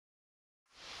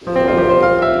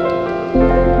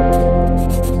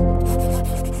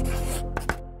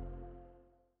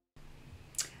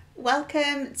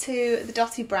welcome to the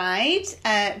Dotty Bride,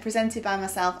 presented by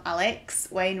myself, Alex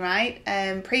Wainwright,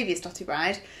 previous Dotty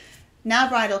Bride, now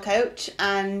bridal coach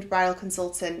and bridal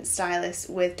consultant stylist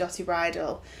with Dotty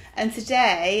Bridal. And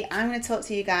today I'm going to talk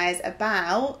to you guys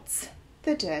about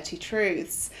the dirty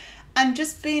truths and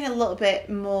just being a little bit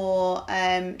more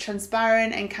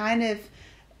transparent and kind of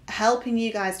helping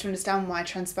you guys to understand why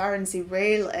transparency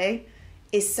really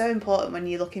is so important when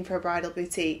you're looking for a bridal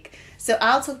boutique. So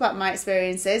I'll talk about my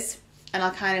experiences and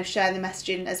I'll kind of share the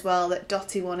messaging as well that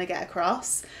Dotty want to get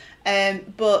across.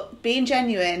 But being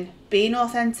genuine, being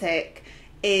authentic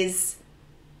is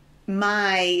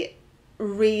my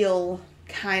real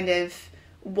kind of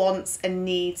wants and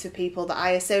needs for people that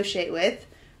I associate with,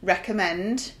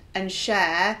 recommend and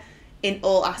share in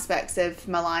all aspects of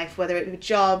my life, whether it be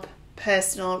job,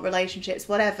 personal, relationships,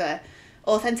 whatever.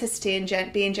 Authenticity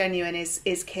and being genuine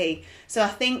is key. So I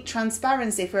think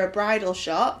transparency for a bridal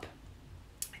shop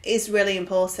is really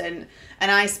important, and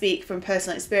I speak from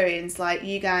personal experience. Like,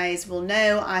 you guys will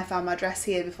know, I found my dress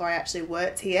here before I actually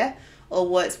worked here or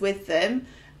worked with them,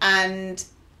 and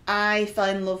I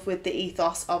fell in love with the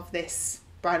ethos of this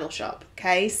bridal shop.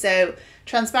 Okay, so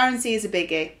transparency is a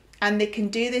biggie, and they can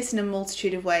do this in a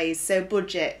multitude of ways. So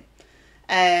budget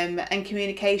and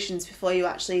communications before you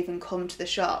actually even come to the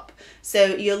shop. So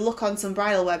you'll look on some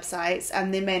bridal websites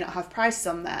and they may not have prices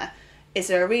on there. Is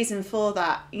there a reason for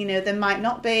that? You know, there might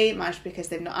not be. It might be because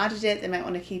they've not added it. They might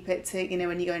want to keep it to, you know,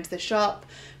 when you go into the shop.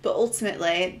 But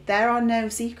ultimately, there are no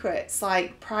secrets.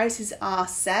 Like, prices are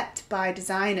set by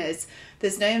designers.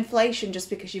 There's no inflation just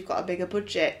because you've got a bigger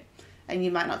budget. And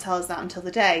you might not tell us that until the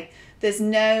day. There's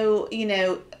no, you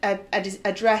know,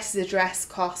 a dress is a dress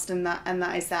cost, and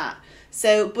that is that.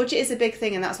 So budget is a big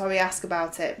thing, and that's why we ask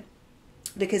about it.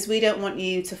 Because we don't want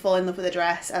you to fall in love with a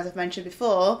dress, as I've mentioned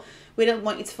before. We don't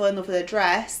want you to fall in love with a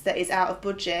dress that is out of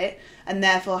budget, and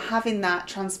therefore having that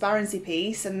transparency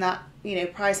piece and that, you know,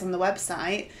 price on the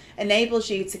website enables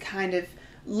you to kind of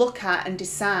look at and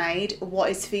decide what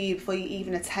is for you before you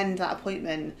even attend that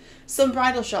appointment. Some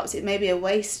bridal shops, it may be a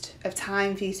waste of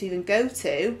time for you to even go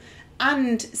to,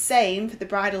 and same for the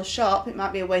bridal shop, it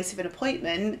might be a waste of an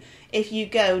appointment if you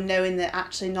go knowing that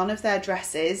actually none of their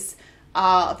dresses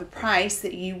are of a price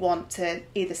that you want to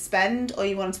either spend or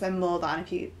you want to spend more than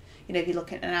if you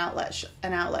look at an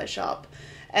outlet shop.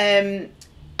 And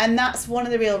that's one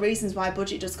of the real reasons why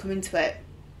budget does come into it.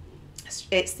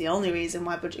 It's the only reason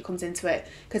why budget comes into it,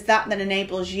 because that then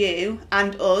enables you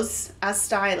and us as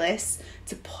stylists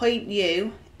to point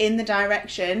you in the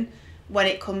direction when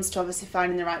it comes to obviously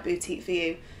finding the right boutique for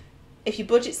you. If your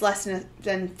budget's less than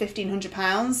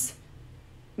 £1,500,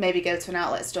 maybe go to an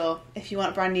outlet store. If you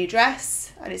want a brand new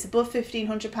dress and it's above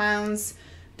 £1,500,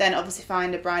 then obviously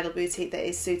find a bridal boutique that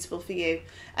is suitable for you.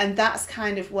 And that's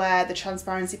kind of where the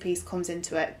transparency piece comes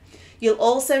into it. You'll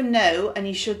also know, and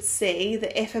you should see,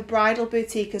 that if a bridal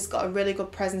boutique has got a really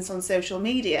good presence on social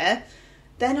media,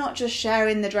 they're not just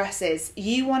sharing the dresses.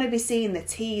 You want to be seeing the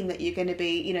team that you're going to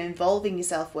be, you know, involving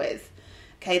yourself with.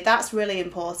 Okay, that's really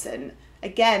important.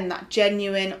 Again, that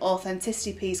genuine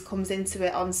authenticity piece comes into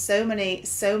it on so many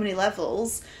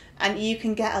levels, and you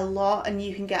can get a lot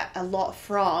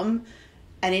from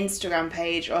an Instagram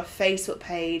page or a Facebook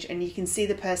page, and you can see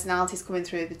the personalities coming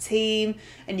through the team,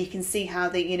 and you can see how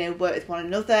they, you know, work with one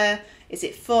another. Is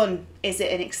it fun? Is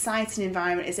it an exciting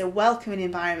environment? Is it a welcoming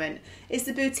environment? Is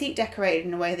the boutique decorated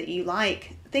in a way that you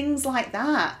like? Things like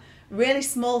that. Really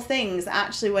small things,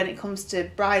 actually, when it comes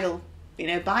to bridal, you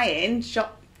know, buying,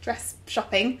 dress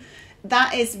shopping,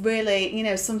 that is really, you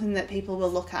know, something that people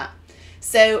will look at.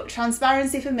 So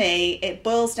transparency for me, it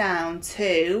boils down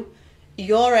to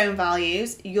your own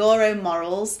values, your own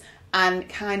morals, and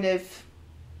kind of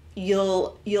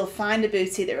you'll find a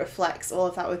boutique that reflects all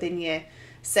of that within you.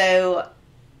 So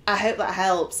I hope that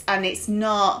helps. And it's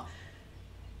not,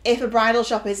 if a bridal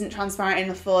shop isn't transparent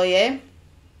enough for you,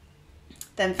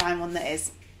 then find one that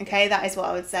is. Okay, that is what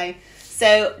I would say.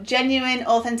 So genuine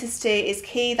authenticity is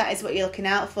key. That is what you're looking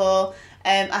out for.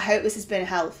 I hope this has been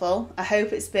helpful. I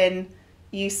hope it's been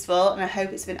useful, and I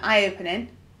hope it's been eye-opening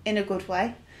in a good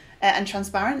way and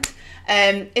transparent.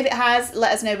 If it has,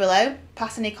 let us know below.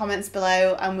 Pass any comments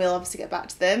below and we'll obviously get back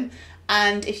to them.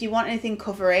 And if you want anything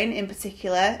covering in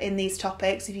particular in these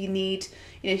topics, if you need,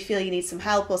 you know, if you feel you need some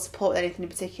help or support with anything in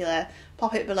particular,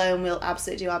 pop it below and we'll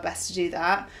absolutely do our best to do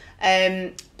that.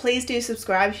 Please do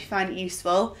subscribe if you find it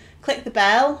useful. Click the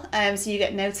bell so you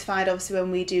get notified obviously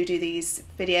when we do these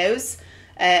videos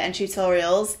and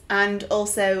tutorials. And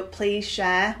also please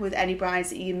share with any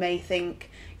brides that you may think,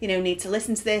 you know, need to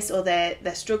listen to this, or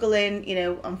they're struggling, you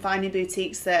know, on finding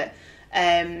boutiques that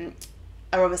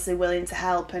are obviously willing to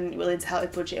help and willing to help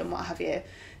with budget and what have you.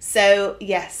 So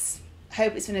yes,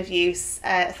 hope it's been of use.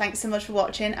 Thanks so much for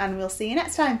watching, and we'll see you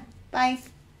next time. Bye.